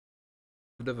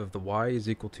derivative of the y is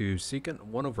equal to secant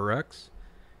 1 over x.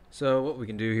 So what we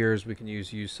can do here is we can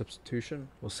use u substitution.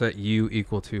 We'll set u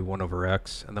equal to 1 over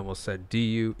x, and then we'll set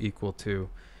du equal to,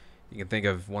 you can think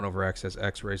of 1 over x as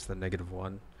x raised to the negative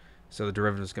 1. So the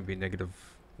derivative is going to be negative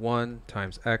 1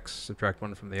 times x, subtract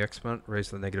 1 from the exponent, raised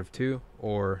to the negative 2,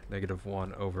 or negative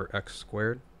 1 over x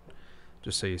squared,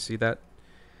 just so you see that.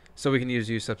 So we can use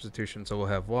u substitution, so we'll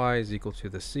have y is equal to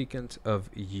the secant of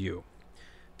u.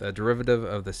 The derivative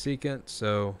of the secant,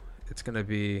 so it's going to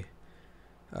be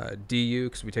du,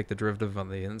 because we take the derivative on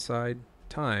the inside,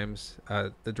 times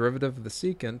the derivative of the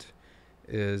secant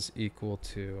is equal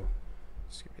to,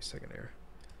 just give me a second here,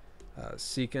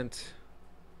 secant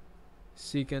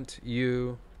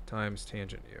u times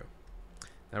tangent u.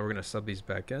 Now we're going to sub these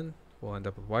back in. We'll end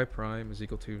up with y prime is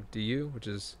equal to du, which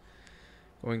is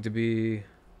going to be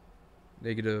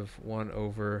negative 1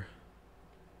 over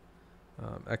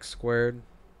x squared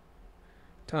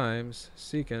times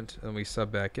secant, and we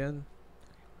sub back in.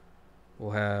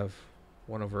 We'll have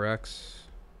 1 over x,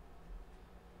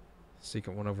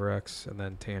 secant 1 over x, and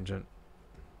then tangent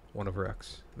 1 over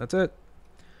x. And that's it.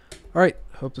 Alright,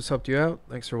 hope this helped you out.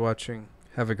 Thanks for watching.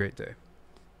 Have a great day.